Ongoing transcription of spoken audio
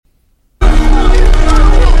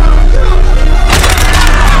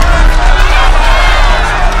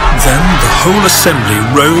whole assembly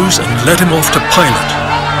rose and led him off to Pilate.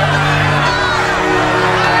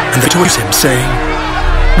 And they accused him, saying,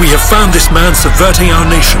 "We have found this man subverting our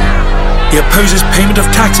nation. He opposes payment of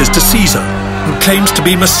taxes to Caesar and claims to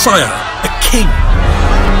be Messiah, a king."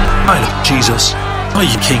 Pilate, "Jesus, are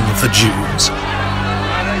you king of the Jews?"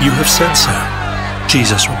 "You have said so,"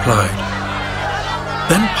 Jesus replied.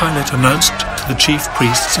 Then Pilate announced to the chief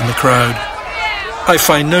priests and the crowd, "I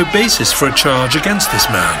find no basis for a charge against this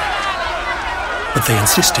man." But they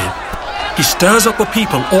insisted, "He stirs up the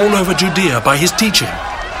people all over Judea by his teaching.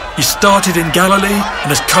 He started in Galilee and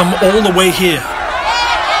has come all the way here."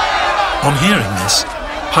 On hearing this,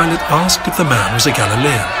 Pilate asked if the man was a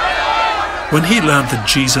Galilean. When he learned that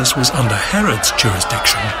Jesus was under Herod's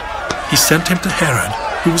jurisdiction, he sent him to Herod,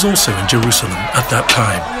 who was also in Jerusalem at that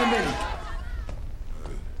time.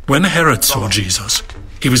 When Herod saw Jesus,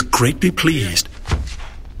 he was greatly pleased,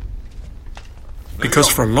 because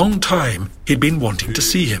for a long time he'd been wanting to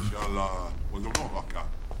see him.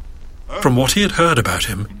 From what he had heard about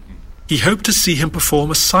him, he hoped to see him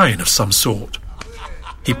perform a sign of some sort.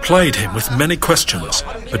 He plied him with many questions,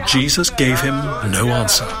 but Jesus gave him no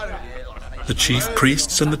answer. The chief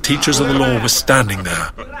priests and the teachers of the law were standing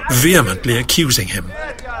there, vehemently accusing him.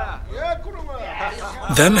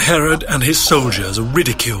 Then Herod and his soldiers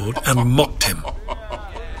ridiculed and mocked him.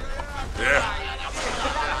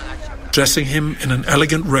 Dressing him in an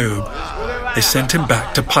elegant robe, they sent him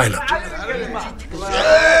back to Pilate.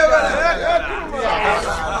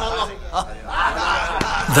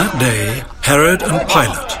 That day, Herod and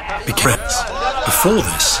Pilate became friends. Before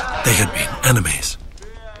this, they had been enemies.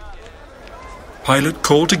 Pilate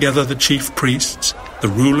called together the chief priests, the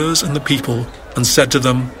rulers and the people, and said to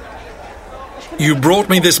them, "You brought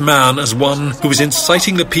me this man as one who is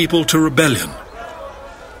inciting the people to rebellion.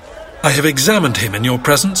 I have examined him in your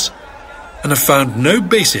presence and have found no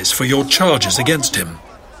basis for your charges against him.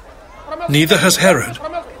 Neither has Herod,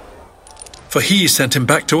 for he sent him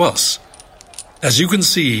back to us. As you can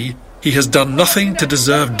see, he has done nothing to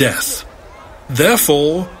deserve death.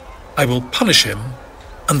 Therefore, I will punish him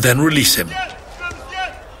and then release him."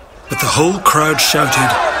 But the whole crowd shouted,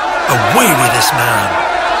 "Away with this man!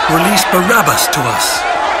 Release Barabbas to us!"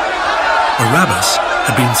 Barabbas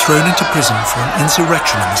had been thrown into prison for an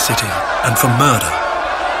insurrection in the city and for murder.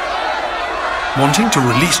 Wanting to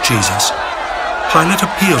release Jesus, Pilate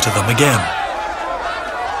appealed to them again.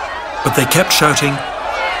 But they kept shouting,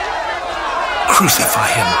 "Crucify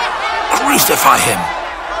him! Crucify him!"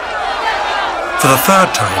 For the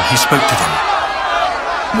third time he spoke to them.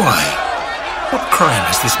 "Why? What crime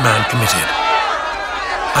has this man committed?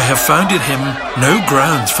 I have found in him no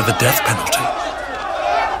grounds for the death penalty.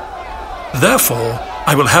 Therefore,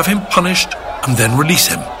 I will have him punished and then release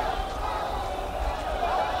him."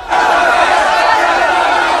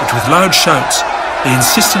 But with loud shouts, they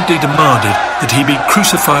insistently demanded that he be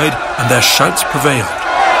crucified, and their shouts prevailed.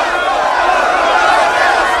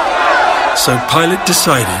 So Pilate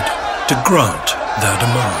decided to grant their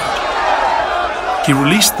demand. He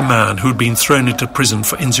released the man who had been thrown into prison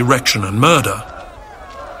for insurrection and murder,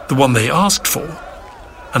 the one they asked for,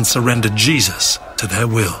 and surrendered Jesus to their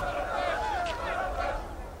will.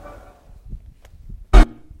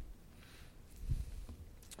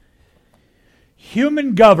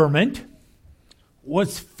 Human government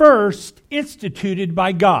was first instituted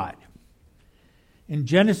by God. In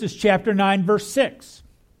Genesis chapter 9, verse 6.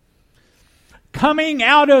 Coming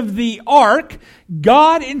out of the ark,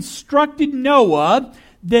 God instructed Noah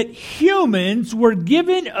that humans were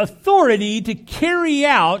given authority to carry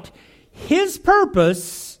out his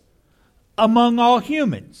purpose among all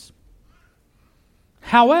humans.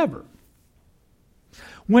 However,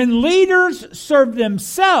 when leaders serve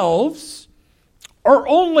themselves or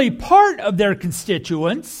only part of their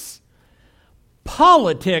constituents,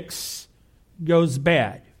 politics goes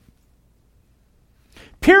bad.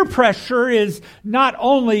 Peer pressure is not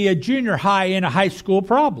only a junior high and a high school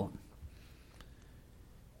problem.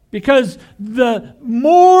 Because the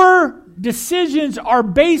more decisions are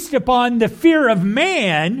based upon the fear of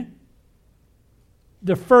man,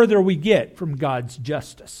 the further we get from God's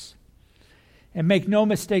justice. And make no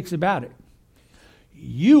mistakes about it.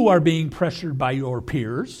 You are being pressured by your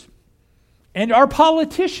peers, and our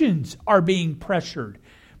politicians are being pressured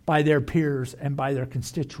by their peers and by their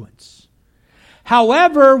constituents.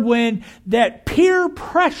 However, when that peer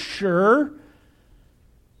pressure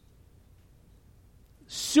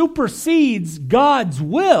supersedes God's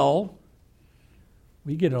will,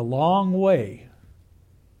 we get a long way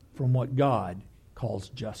from what God calls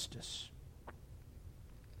justice.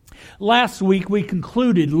 Last week we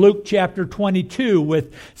concluded Luke chapter 22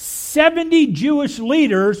 with 70 Jewish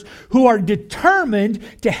leaders who are determined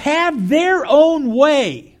to have their own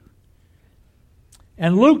way.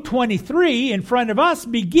 And Luke 23 in front of us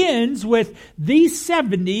begins with these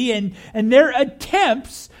 70 and their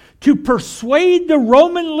attempts to persuade the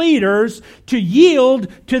Roman leaders to yield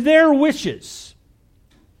to their wishes.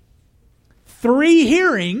 3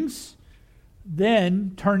 hearings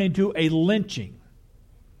then turn into a lynching.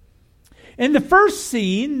 In the first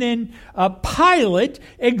scene, then Pilate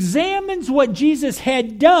examines what Jesus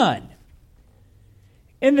had done.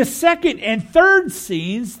 In the second and third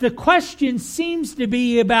scenes, the question seems to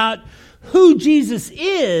be about who Jesus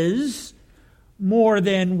is more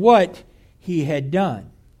than what he had done.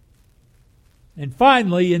 And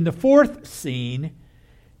finally, in the fourth scene,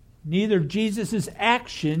 neither Jesus'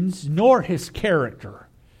 actions nor his character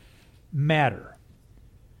matter.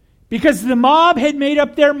 Because the mob had made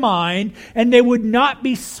up their mind and they would not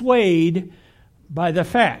be swayed by the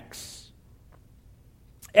facts.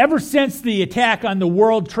 Ever since the attack on the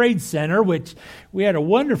World Trade Center, which we had a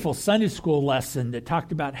wonderful Sunday school lesson that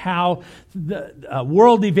talked about how the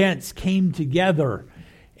world events came together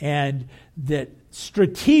and that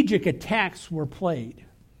strategic attacks were played.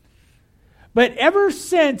 But ever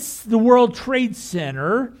since the World Trade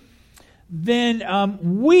Center, then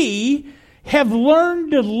we have learned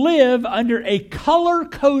to live under a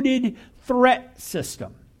color-coded threat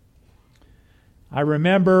system. I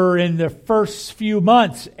remember in the first few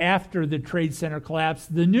months after the Trade Center collapse,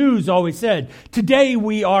 the news always said, today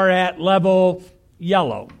we are at level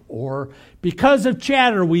yellow, or because of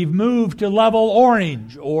chatter, we've moved to level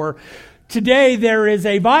orange, or today there is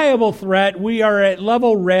a viable threat, we are at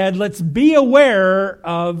level red, let's be aware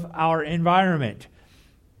of our environment.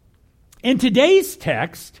 In today's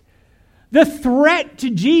text, the threat to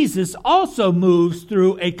Jesus also moves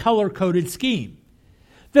through a color-coded scheme.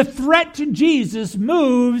 The threat to Jesus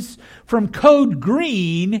moves from code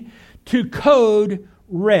green to code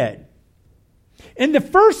red. In the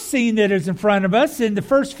first scene that is in front of us, in the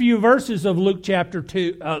first few verses of Luke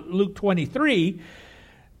 23,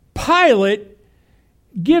 Pilate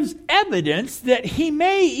gives evidence that he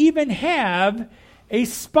may even have a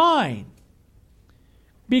spine.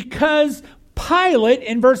 Because Pilate,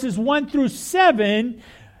 in verses 1 through 7,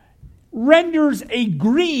 renders a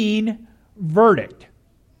green verdict.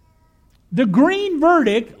 The green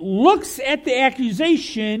verdict looks at the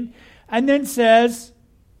accusation and then says,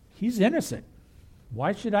 he's innocent.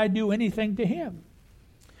 Why should I do anything to him?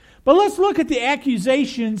 But let's look at the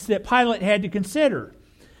accusations that Pilate had to consider.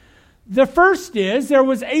 The first is there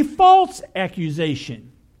was a false accusation.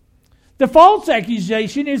 The false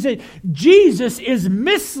accusation is that Jesus is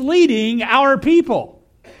misleading our people.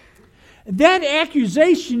 That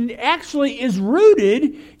accusation actually is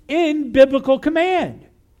rooted in biblical command.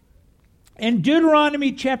 In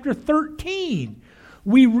Deuteronomy chapter 13,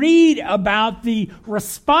 we read about the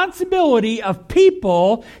responsibility of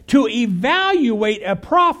people to evaluate a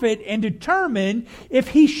prophet and determine if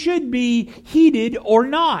he should be heeded or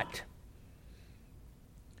not.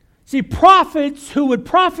 See, prophets who would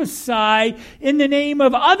prophesy in the name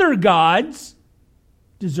of other gods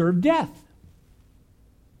deserve death.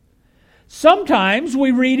 Sometimes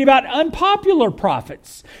we read about unpopular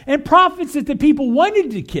prophets and prophets that the people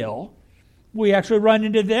wanted to kill. We actually run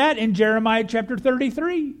into that in Jeremiah chapter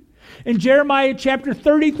 33. In Jeremiah chapter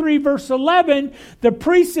 33, verse 11, the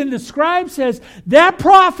priest and the scribe says, that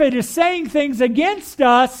prophet is saying things against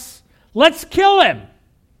us. Let's kill him.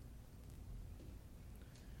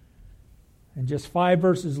 And just 5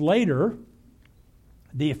 verses later,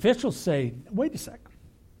 the officials say, wait a second.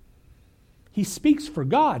 He speaks for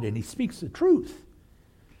God and he speaks the truth.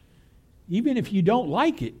 Even if you don't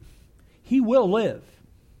like it, he will live.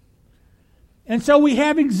 And so we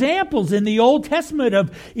have examples in the Old Testament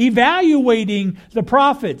of evaluating the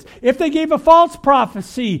prophets. If they gave a false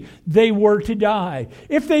prophecy, they were to die.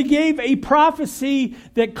 If they gave a prophecy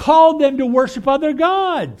that called them to worship other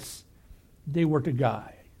gods, they were to die.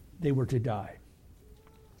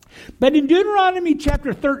 But in Deuteronomy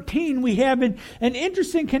chapter 13, we have an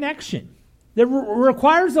interesting connection that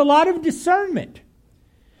requires a lot of discernment.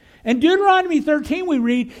 In Deuteronomy 13 we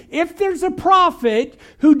read, if there's a prophet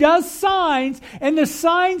who does signs and the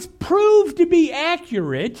signs prove to be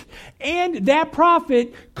accurate and that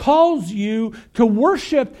prophet calls you to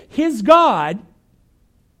worship his God,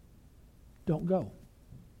 don't go.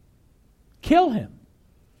 Kill him.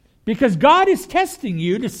 Because God is testing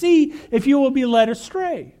you to see if you will be led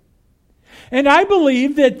astray. And I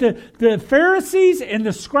believe that the Pharisees and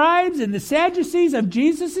the scribes and the Sadducees of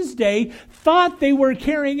Jesus' day thought they were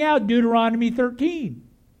carrying out Deuteronomy 13.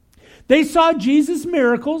 They saw Jesus'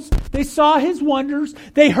 miracles. They saw his wonders.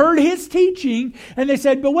 They heard his teaching. And they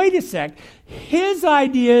said, but wait a sec. His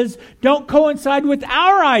ideas don't coincide with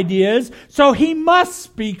our ideas, so he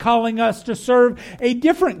must be calling us to serve a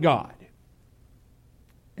different God.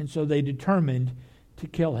 And so they determined to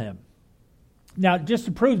kill him. Now, just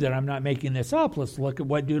to prove that I'm not making this up, let's look at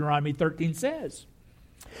what Deuteronomy 13 says.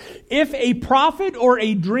 If a prophet or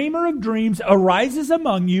a dreamer of dreams arises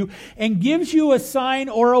among you and gives you a sign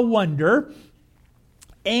or a wonder,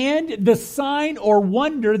 and the sign or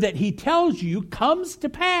wonder that he tells you comes to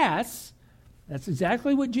pass, that's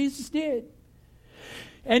exactly what Jesus did.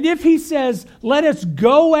 And if he says, let us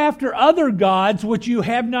go after other gods which you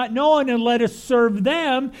have not known and let us serve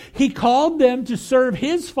them, he called them to serve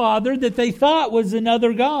his father that they thought was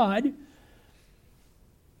another god.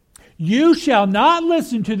 You shall not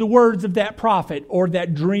listen to the words of that prophet or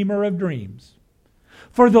that dreamer of dreams.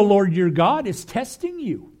 For the Lord your God is testing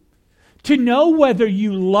you to know whether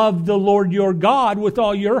you love the Lord your God with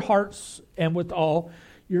all your hearts and with all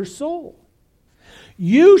your soul.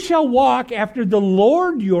 You shall walk after the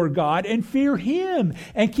Lord your God and fear him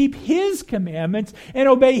and keep his commandments and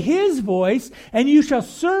obey his voice, and you shall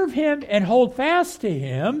serve him and hold fast to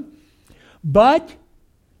him. But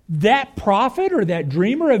that prophet or that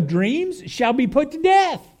dreamer of dreams shall be put to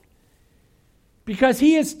death, because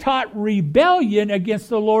he has taught rebellion against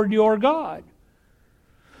the Lord your God,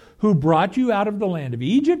 who brought you out of the land of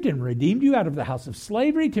Egypt and redeemed you out of the house of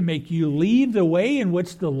slavery to make you leave the way in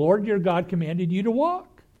which the Lord your God commanded you to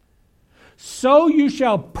walk. So you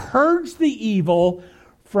shall purge the evil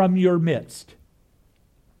from your midst.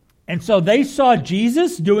 And so they saw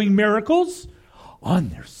Jesus doing miracles on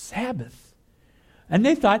their Sabbath. And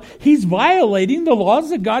they thought, he's violating the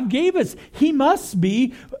laws that God gave us. He must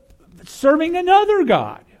be serving another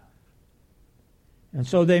god. And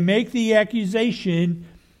so they make the accusation,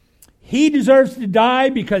 he deserves to die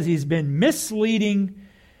because he's been misleading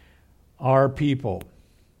our people.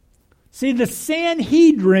 See, the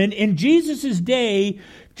Sanhedrin in Jesus' day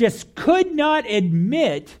just could not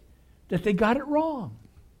admit that they got it wrong.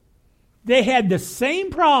 They had the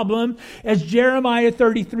same problem as Jeremiah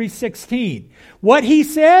 33:16. What he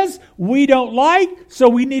says, we don't like, so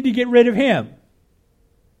we need to get rid of him.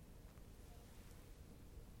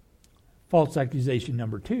 False accusation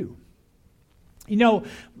number 2. You know,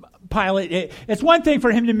 Pilate, it's one thing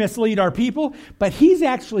for him to mislead our people, but he's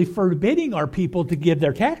actually forbidding our people to give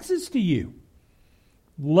their taxes to you.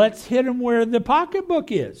 Let's hit them where the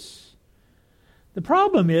pocketbook is. The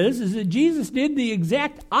problem is that Jesus did the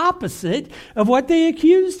exact opposite of what they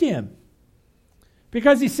accused him.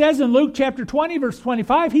 Because he says in Luke chapter 20, verse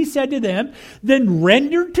 25, he said to them, then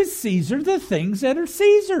render to Caesar the things that are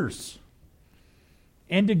Caesar's,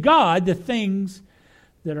 and to God the things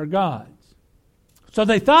that are God's. So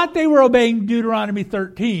they thought they were obeying Deuteronomy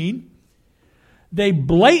 13. They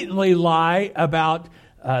blatantly lie about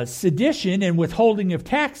sedition and withholding of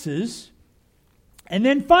taxes. And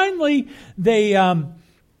then finally, they kind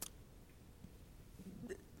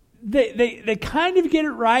of get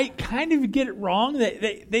it right, kind of get it wrong.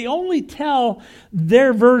 They only tell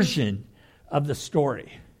their version of the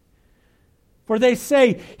story. For they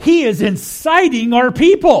say, he is inciting our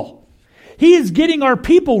people. He is getting our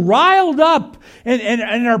people riled up,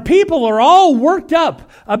 and our people are all worked up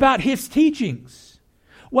about his teachings.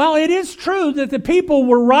 Well, it is true that the people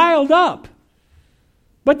were riled up.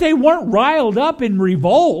 But they weren't riled up in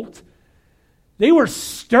revolt. They were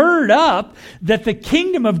stirred up that the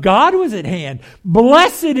kingdom of God was at hand.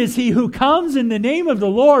 Blessed is he who comes in the name of the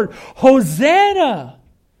Lord. Hosanna!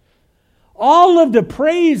 All of the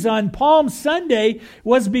praise on Palm Sunday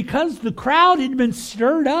was because the crowd had been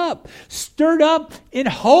stirred up in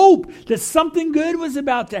hope that something good was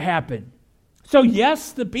about to happen. So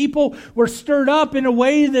yes, the people were stirred up in a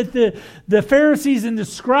way that the Pharisees and the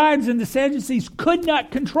scribes and the Sadducees could not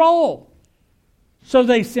control. So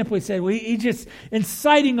they simply said, well, he's just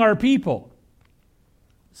inciting our people.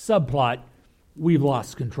 Subplot, we've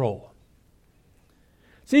lost control.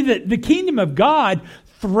 See, the kingdom of God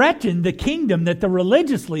threatened the kingdom that the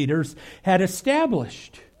religious leaders had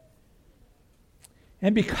established.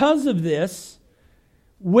 And because of this,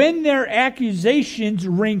 when their accusations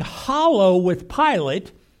ring hollow with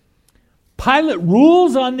Pilate, Pilate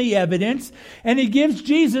rules on the evidence and he gives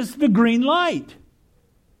Jesus the green light.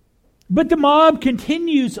 But the mob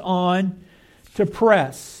continues on to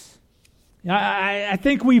press. Now, I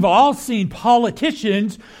think we've all seen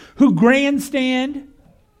politicians who grandstand,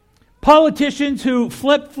 politicians who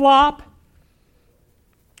flip-flop,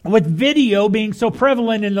 with video being so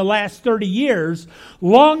prevalent in the last 30 years,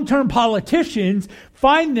 long-term politicians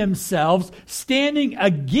find themselves standing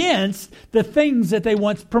against the things that they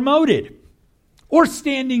once promoted, or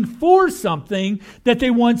standing for something that they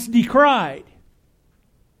once decried.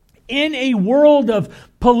 In a world of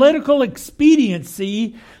political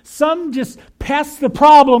expediency, some just pass the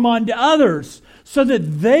problem on to others so that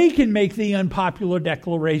they can make the unpopular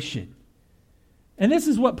declaration. And this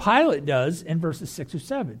is what Pilate does in verses 6 or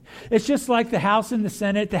 7. It's just like the House and the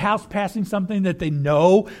Senate, the House passing something that they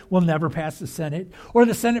know will never pass the Senate, or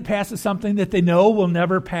the Senate passes something that they know will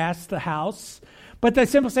never pass the House. But they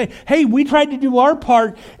simply say, hey, we tried to do our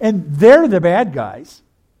part, and they're the bad guys.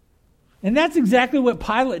 And that's exactly what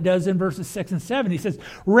Pilate does in verses 6 and 7. He says,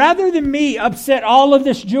 rather than me upset all of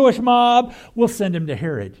this Jewish mob, we'll send him to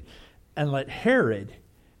Herod, and let Herod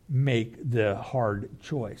make the hard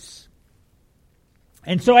choice.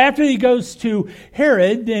 And so after he goes to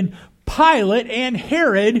Herod, then Pilate and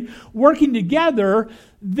Herod working together,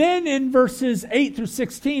 then in verses 8 through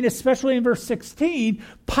 16, especially in verse 16,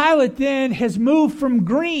 Pilate then has moved from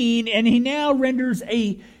green and he now renders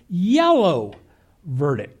a yellow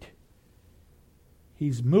verdict.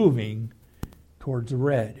 He's moving towards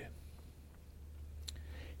red.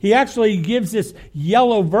 He actually gives this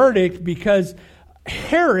yellow verdict because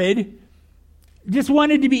Herod just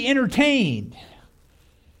wanted to be entertained.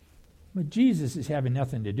 But Jesus is having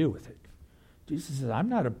nothing to do with it. Jesus says, I'm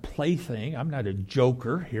not a plaything. I'm not a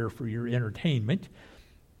joker here for your entertainment.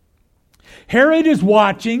 Herod is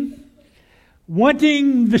watching,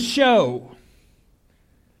 wanting the show.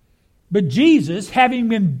 But Jesus, having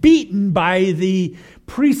been beaten by the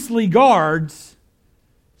priestly guards,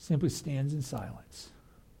 simply stands in silence.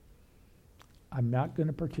 I'm not going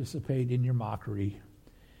to participate in your mockery.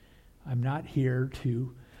 I'm not here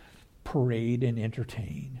to parade and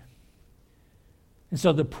entertain. And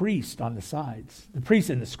so the priest on the sides, the priests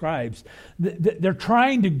and the scribes, they're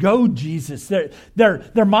trying to goad Jesus. They're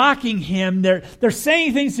mocking him. They're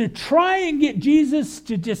saying things to try and get Jesus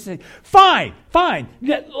to just say, fine.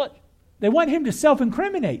 They want him to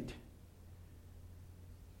self-incriminate.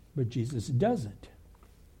 But Jesus doesn't.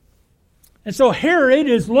 And so Herod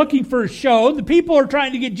is looking for a show. The people are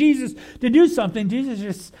trying to get Jesus to do something. Jesus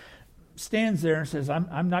just stands there and says,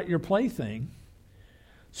 I'm not your plaything.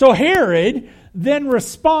 So Herod then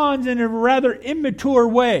responds in a rather immature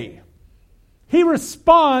way. He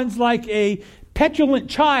responds like a petulant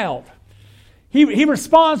child. He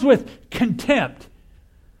responds with contempt.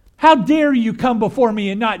 How dare you come before me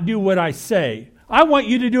and not do what I say? I want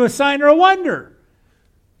you to do a sign or a wonder.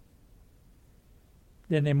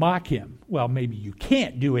 Then they mock him. Well, maybe you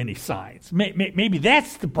can't do any signs. Maybe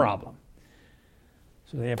that's the problem.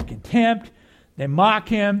 So they have contempt. They mock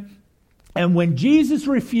him. And when Jesus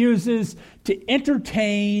refuses to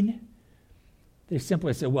entertain, they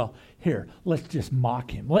simply say, well, here, let's just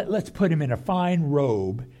mock him. Let's put him in a fine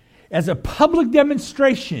robe as a public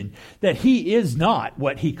demonstration that he is not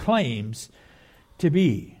what he claims to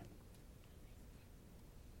be.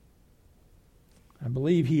 I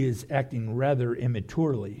believe he is acting rather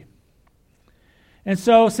immaturely. And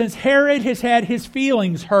so, since Herod has had his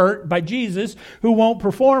feelings hurt by Jesus, who won't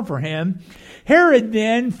perform for him, Herod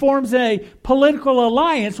then forms a political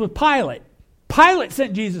alliance with Pilate. Pilate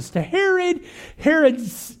sent Jesus to Herod.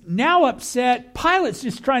 Herod's now upset. Pilate's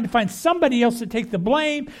just trying to find somebody else to take the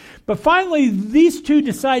blame. But finally, these two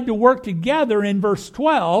decide to work together in verse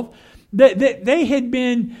 12. They had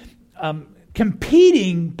been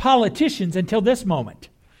competing politicians until this moment,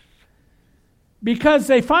 because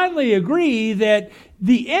they finally agree that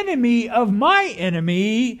the enemy of my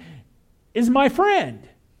enemy is my friend.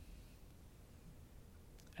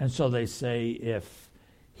 And so they say,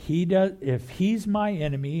 if he's my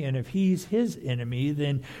enemy and if he's his enemy,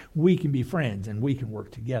 then we can be friends and we can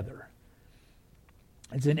work together.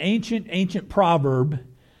 It's an ancient proverb.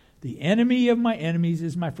 The enemy of my enemies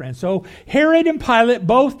is my friend. So Herod and Pilate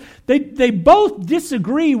both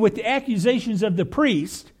disagree with the accusations of the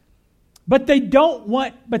priest, but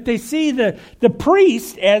they see the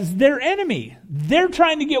priest as their enemy. They're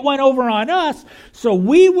trying to get one over on us, so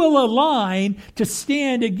we will align to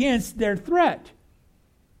stand against their threat.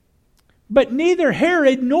 But neither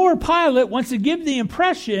Herod nor Pilate wants to give the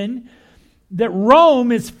impression that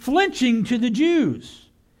Rome is flinching to the Jews.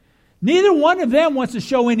 Neither one of them wants to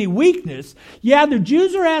show any weakness. Yeah, the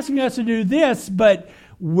Jews are asking us to do this, but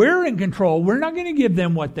we're in control. We're not going to give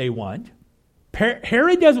them what they want.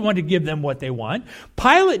 Herod doesn't want to give them what they want.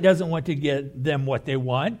 Pilate doesn't want to give them what they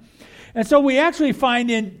want. And so we actually find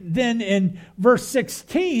in verse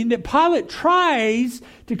 16 that Pilate tries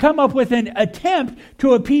to come up with an attempt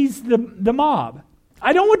to appease the mob.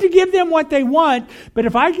 I don't want to give them what they want, but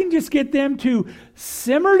if I can just get them to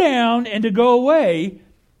simmer down and to go away,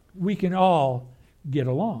 we can all get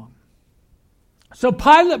along. So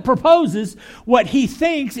Pilate proposes what he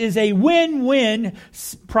thinks is a win-win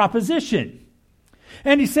proposition.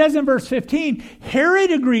 And he says in verse 15,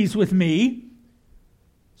 Herod agrees with me.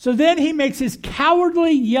 So then he makes his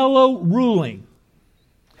cowardly yellow ruling.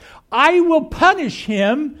 I will punish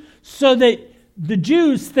him so that the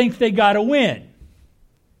Jews think they got to win.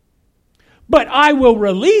 But I will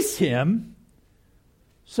release him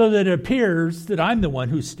so that it appears that I'm the one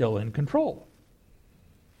who's still in control.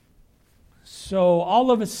 So all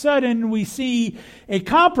of a sudden we see a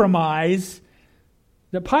compromise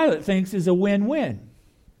that Pilate thinks is a win-win.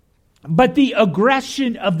 But the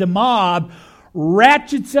aggression of the mob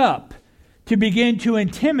ratchets up to begin to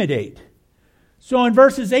intimidate. So in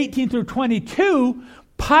verses 18 through 22,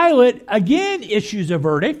 Pilate again issues a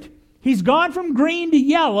verdict. He's gone from green to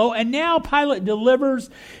yellow, and now Pilate delivers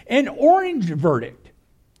an orange verdict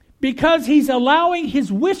because he's allowing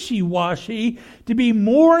his wishy-washy to be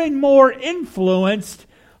more and more influenced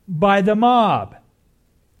by the mob.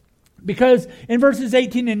 Because in verses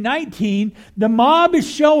 18 and 19, the mob is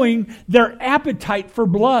showing their appetite for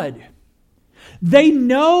blood. They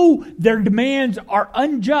know their demands are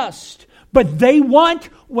unjust, but they want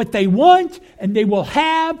what they want, and they will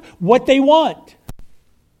have what they want.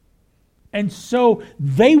 And so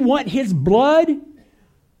they want his blood,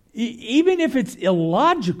 even if it's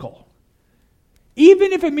illogical.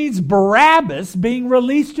 Even if it means Barabbas being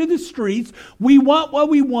released to the streets, we want what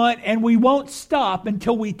we want, and we won't stop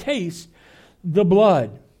until we taste the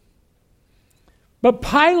blood. But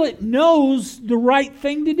Pilate knows the right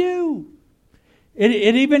thing to do.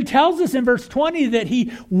 It even tells us in verse 20 that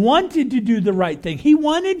he wanted to do the right thing. He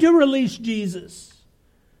wanted to release Jesus.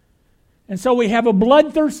 And so we have a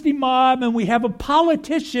bloodthirsty mob, and we have a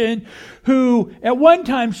politician who at one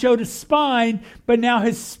time showed a spine, but now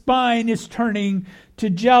his spine is turning to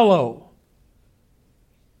jello.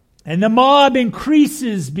 And the mob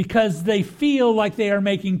increases because they feel like they are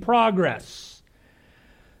making progress.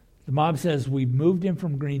 The mob says, we've moved him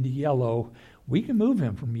from green to yellow. We can move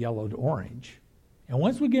him from yellow to orange. And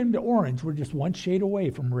once we get him to orange, we're just one shade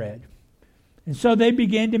away from red. And so they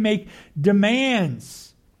began to make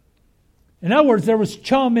demands. In other words, there was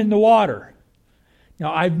chum in the water.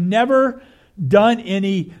 Now, I've never done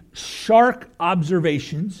any shark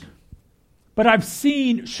observations, but I've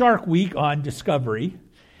seen Shark Week on Discovery.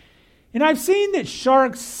 And I've seen that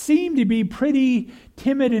sharks seem to be pretty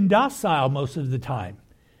timid and docile most of the time,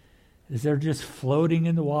 as they're just floating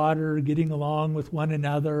in the water, getting along with one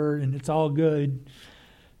another, and it's all good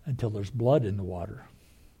until there's blood in the water.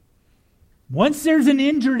 Once there's an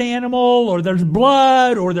injured animal, or there's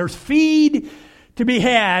blood, or there's feed to be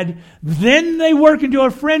had, then they work into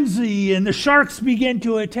a frenzy and the sharks begin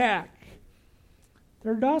to attack.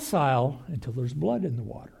 They're docile until there's blood in the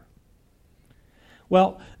water.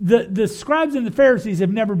 Well, the scribes and the Pharisees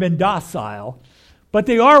have never been docile, but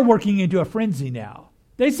they are working into a frenzy now.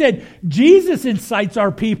 They said, Jesus incites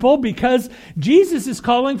our people because Jesus is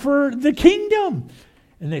calling for the kingdom.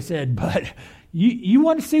 And they said, but you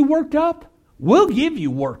want to see worked up? We'll give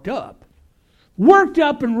you worked up. Worked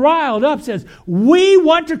up and riled up says, we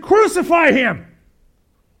want to crucify him.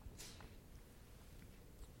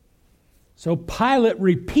 So Pilate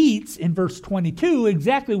repeats in verse 22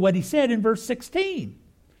 exactly what he said in verse 16.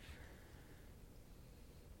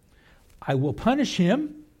 I will punish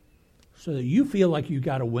him so that you feel like you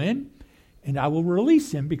got to win, and I will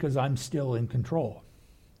release him because I'm still in control.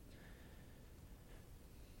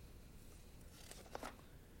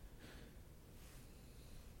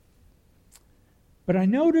 But I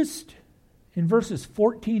noticed in verses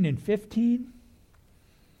 14 and 15,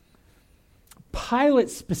 Pilate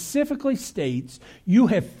specifically states, you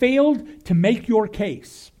have failed to make your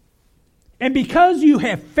case. And because you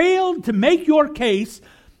have failed to make your case,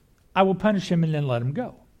 I will punish him and then let him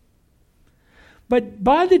go. But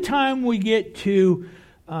by the time we get to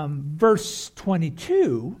verse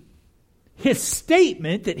 22, his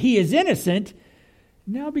statement that he is innocent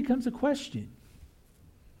now becomes a question.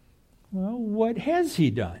 Well, what has he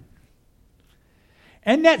done?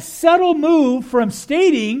 And that subtle move from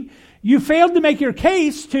stating, you failed to make your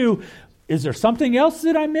case, to, is there something else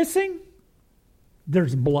that I'm missing?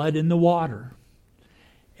 There's blood in the water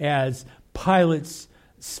as Pilate's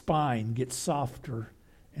spine gets softer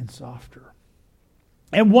and softer.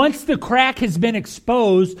 And once the crack has been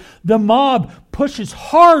exposed, the mob pushes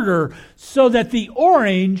harder so that the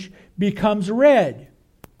orange becomes red.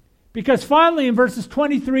 Because finally in verses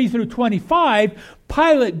 23 through 25,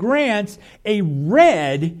 Pilate grants a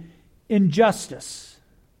red injustice.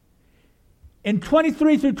 in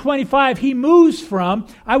 23 through 25, he moves from,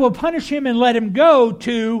 I will punish him and let him go,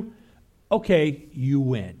 to, okay, you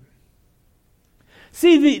win.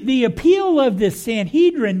 See, the appeal of this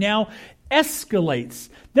Sanhedrin now escalates.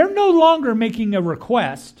 They're no longer making a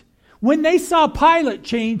request. When they saw Pilate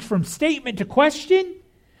change from statement to question,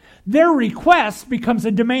 their request becomes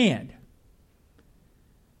a demand.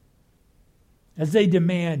 As they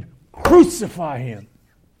demand, crucify him.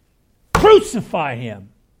 Crucify him.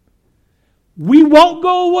 We won't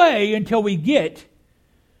go away until we get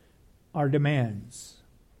our demands.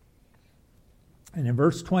 And in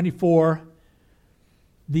verse 24,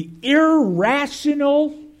 the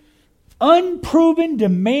irrational, unproven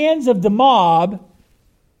demands of the mob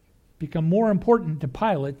become more important to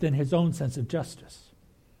Pilate than his own sense of justice.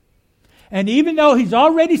 And even though he's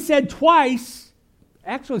already said twice,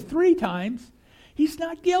 actually 3 times, he's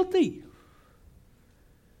not guilty.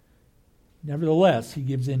 Nevertheless, he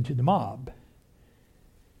gives in to the mob,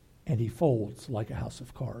 and he folds like a house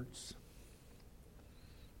of cards.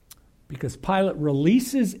 Because Pilate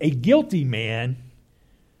releases a guilty man,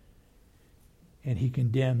 and he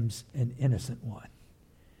condemns an innocent one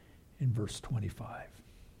in verse 25.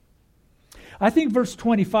 I think verse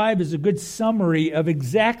 25 is a good summary of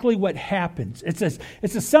exactly what happens. It's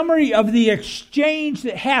a summary of the exchange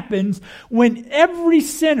that happens when every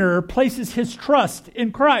sinner places his trust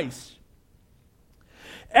in Christ.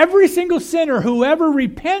 Every single sinner who ever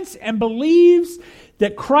repents and believes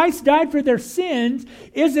that Christ died for their sins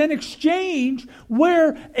is an exchange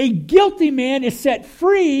where a guilty man is set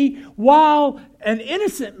free while an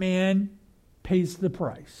innocent man pays the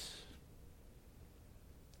price.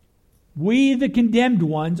 We, the condemned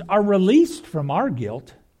ones, are released from our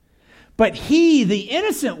guilt, but he, the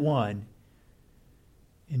innocent one,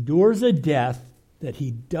 endures a death that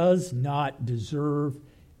he does not deserve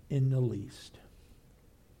in the least.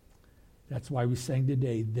 That's why we sang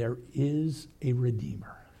today, there is a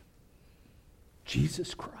Redeemer.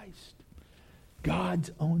 Jesus Christ,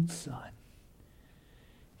 God's own Son.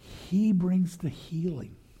 He brings the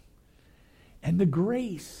healing and the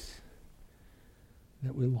grace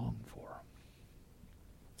that we long for.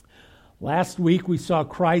 Last week we saw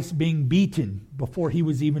Christ being beaten before he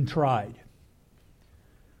was even tried.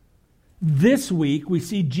 This week we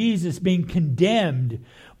see Jesus being condemned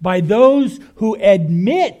by those who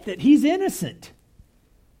admit that he's innocent.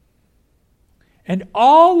 And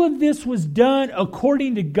all of this was done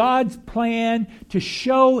according to God's plan to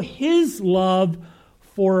show his love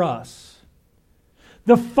for us.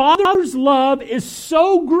 The Father's love is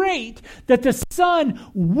so great that the Son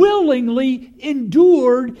willingly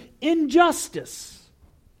endured injustice.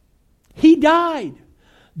 He died,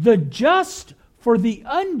 the just for the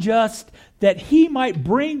unjust, that he might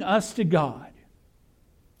bring us to God.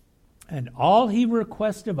 And all he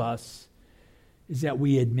requests of us is that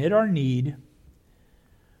we admit our need,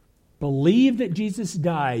 believe that Jesus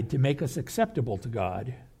died to make us acceptable to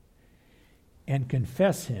God, and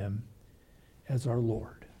confess him as our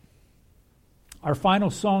Lord. Our final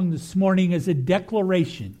song this morning is a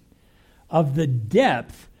declaration of the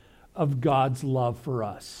depth of God's love for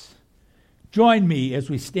us. Join me as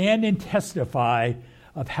we stand and testify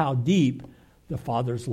of how deep the Father's love